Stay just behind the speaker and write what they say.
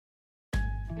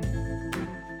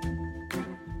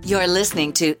You're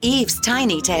listening to Eve's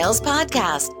Tiny Tales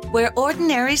podcast, where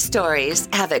ordinary stories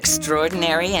have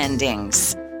extraordinary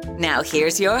endings. Now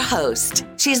here's your host.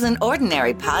 She's an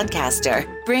ordinary podcaster,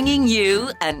 bringing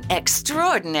you an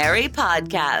extraordinary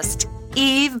podcast,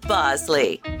 Eve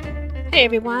Bosley. Hey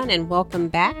everyone, and welcome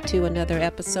back to another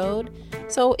episode.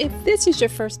 So if this is your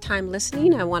first time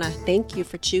listening, I want to thank you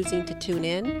for choosing to tune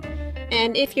in.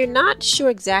 And if you're not sure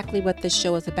exactly what this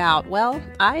show is about, well,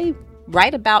 I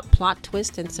write about plot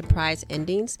twists and surprise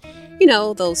endings. You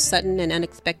know, those sudden and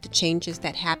unexpected changes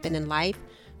that happen in life.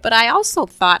 But I also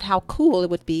thought how cool it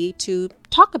would be to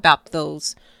talk about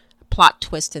those plot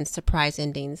twists and surprise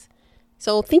endings.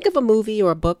 So think of a movie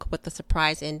or a book with a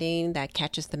surprise ending that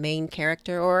catches the main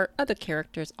character or other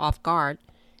characters off guard.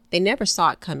 They never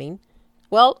saw it coming.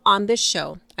 Well, on this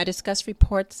show, I discuss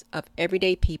reports of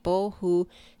everyday people who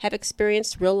have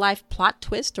experienced real-life plot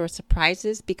twists or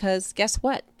surprises because guess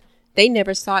what? They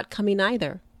never saw it coming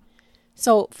either.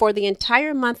 So for the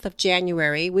entire month of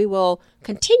January, we will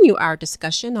continue our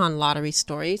discussion on lottery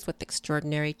stories with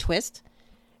extraordinary twists.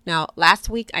 Now, last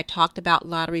week I talked about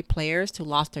lottery players who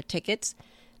lost their tickets.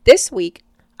 This week,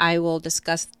 I will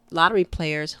discuss lottery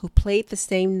players who played the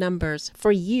same numbers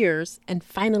for years and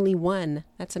finally won.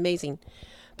 That's amazing.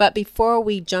 But before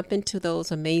we jump into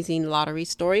those amazing lottery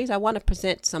stories, I want to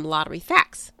present some lottery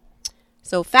facts.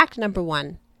 So fact number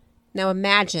 1. Now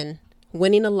imagine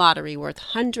winning a lottery worth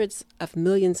hundreds of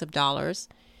millions of dollars.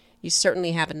 You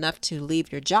certainly have enough to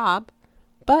leave your job,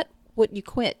 but would you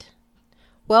quit?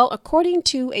 Well, according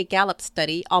to a Gallup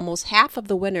study, almost half of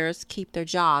the winners keep their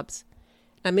jobs.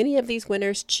 Now, many of these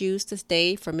winners choose to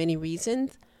stay for many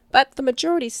reasons, but the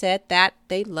majority said that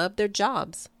they love their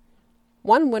jobs.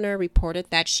 One winner reported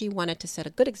that she wanted to set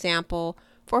a good example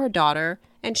for her daughter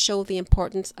and show the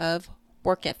importance of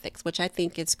work ethics, which I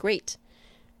think is great.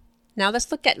 Now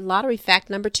let's look at lottery fact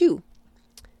number 2.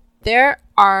 There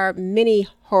are many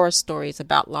horror stories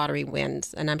about lottery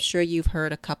wins, and I'm sure you've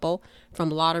heard a couple,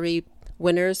 from lottery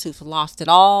winners who've lost it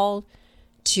all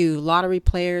to lottery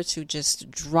players who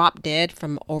just drop dead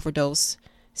from overdose,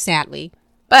 sadly.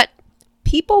 But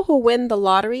people who win the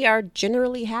lottery are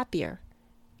generally happier.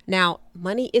 Now,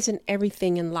 money isn't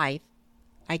everything in life.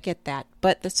 I get that,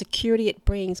 but the security it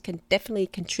brings can definitely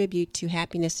contribute to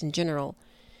happiness in general.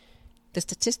 The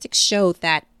statistics showed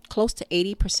that close to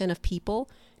 80% of people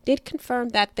did confirm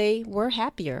that they were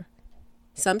happier.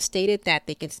 Some stated that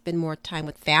they can spend more time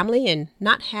with family and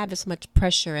not have as much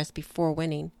pressure as before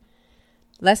winning.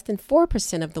 Less than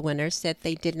 4% of the winners said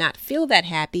they did not feel that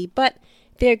happy, but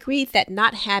they agreed that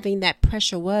not having that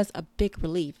pressure was a big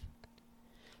relief.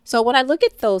 So when I look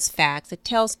at those facts, it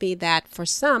tells me that for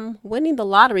some, winning the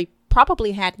lottery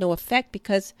probably had no effect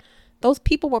because those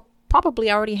people were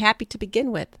probably already happy to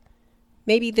begin with.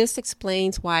 Maybe this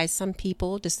explains why some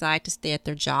people decide to stay at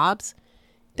their jobs.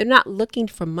 They're not looking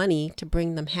for money to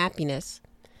bring them happiness.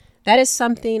 That is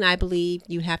something I believe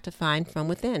you have to find from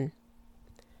within.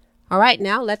 All right,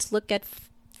 now let's look at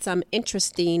some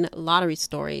interesting lottery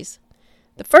stories.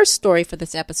 The first story for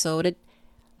this episode,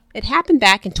 it happened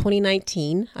back in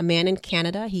 2019. A man in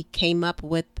Canada, he came up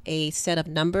with a set of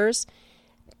numbers.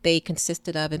 They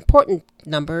consisted of important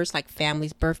numbers like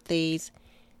families' birthdays.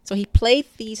 So he played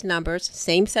these numbers,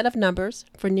 same set of numbers,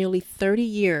 for nearly 30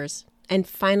 years and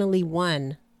finally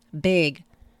won. Big.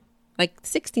 Like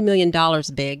 $60 million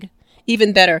big.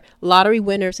 Even better, lottery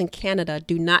winners in Canada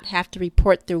do not have to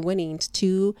report their winnings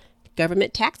to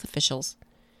government tax officials.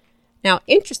 Now,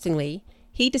 interestingly,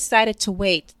 he decided to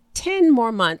wait 10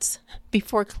 more months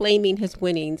before claiming his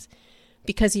winnings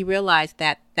because he realized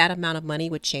that that amount of money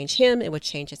would change him, it would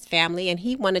change his family, and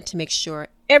he wanted to make sure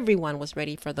everyone was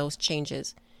ready for those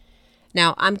changes.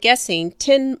 Now, I'm guessing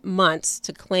 10 months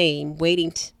to claim,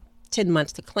 waiting 10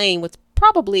 months to claim was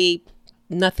probably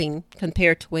nothing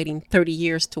compared to waiting 30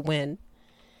 years to win.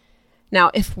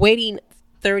 Now, if waiting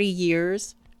 30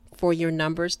 years for your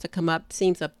numbers to come up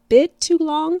seems a bit too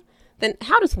long, then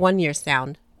how does 1 year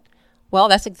sound? Well,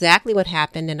 that's exactly what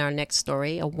happened in our next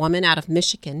story. A woman out of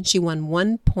Michigan, she won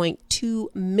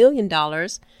 $1.2 million,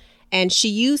 and she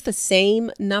used the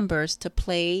same numbers to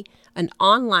play an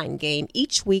online game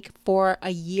each week for a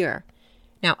year.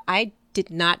 Now, I did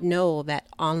not know that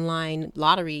online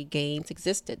lottery games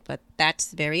existed, but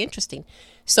that's very interesting.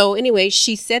 So anyway,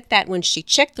 she said that when she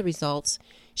checked the results,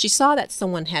 she saw that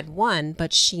someone had won,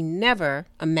 but she never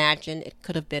imagined it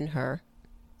could have been her.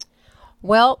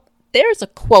 Well, there's a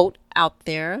quote out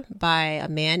there by a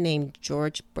man named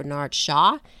George Bernard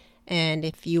Shaw, and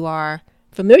if you are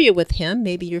familiar with him,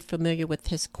 maybe you're familiar with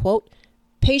his quote,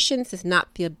 "Patience is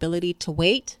not the ability to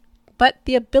wait, but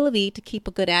the ability to keep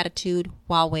a good attitude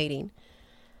while waiting."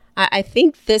 I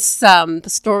think this the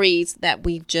stories that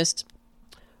we've just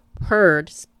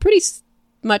heard pretty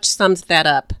much sums that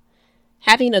up.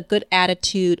 Having a good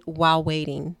attitude while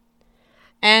waiting.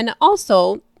 And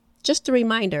also, just a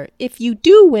reminder, if you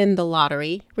do win the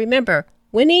lottery, remember,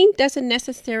 winning doesn't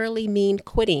necessarily mean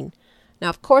quitting. Now,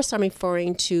 of course, I'm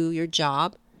referring to your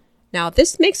job. Now,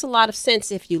 this makes a lot of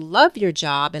sense if you love your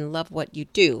job and love what you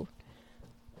do.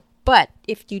 But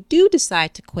if you do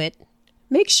decide to quit,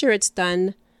 make sure it's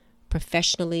done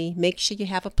professionally, make sure you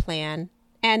have a plan,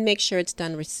 and make sure it's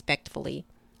done respectfully.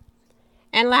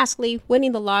 And lastly,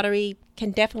 winning the lottery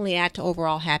can definitely add to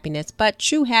overall happiness, but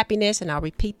true happiness, and I'll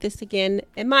repeat this again,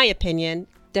 in my opinion,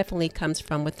 definitely comes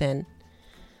from within.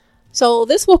 So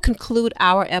this will conclude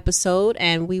our episode,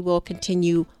 and we will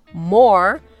continue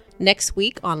more next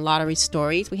week on Lottery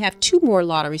Stories. We have 2 more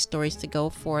lottery stories to go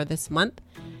for this month.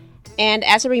 And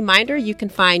as a reminder, you can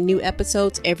find new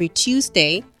episodes every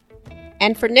Tuesday.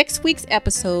 And for next week's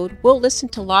episode, we'll listen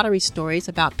to lottery stories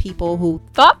about people who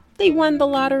thought they won the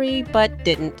lottery but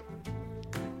didn't.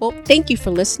 Well, thank you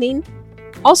for listening.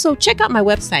 Also, check out my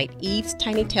website,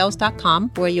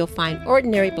 evestinytales.com, where you'll find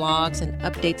ordinary blogs and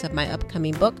updates of my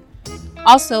upcoming book.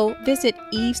 Also, visit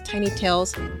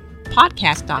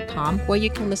evestinytalespodcast.com, where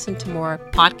you can listen to more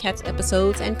podcast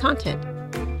episodes and content.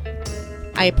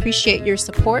 I appreciate your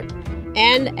support,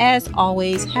 and as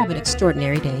always, have an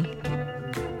extraordinary day.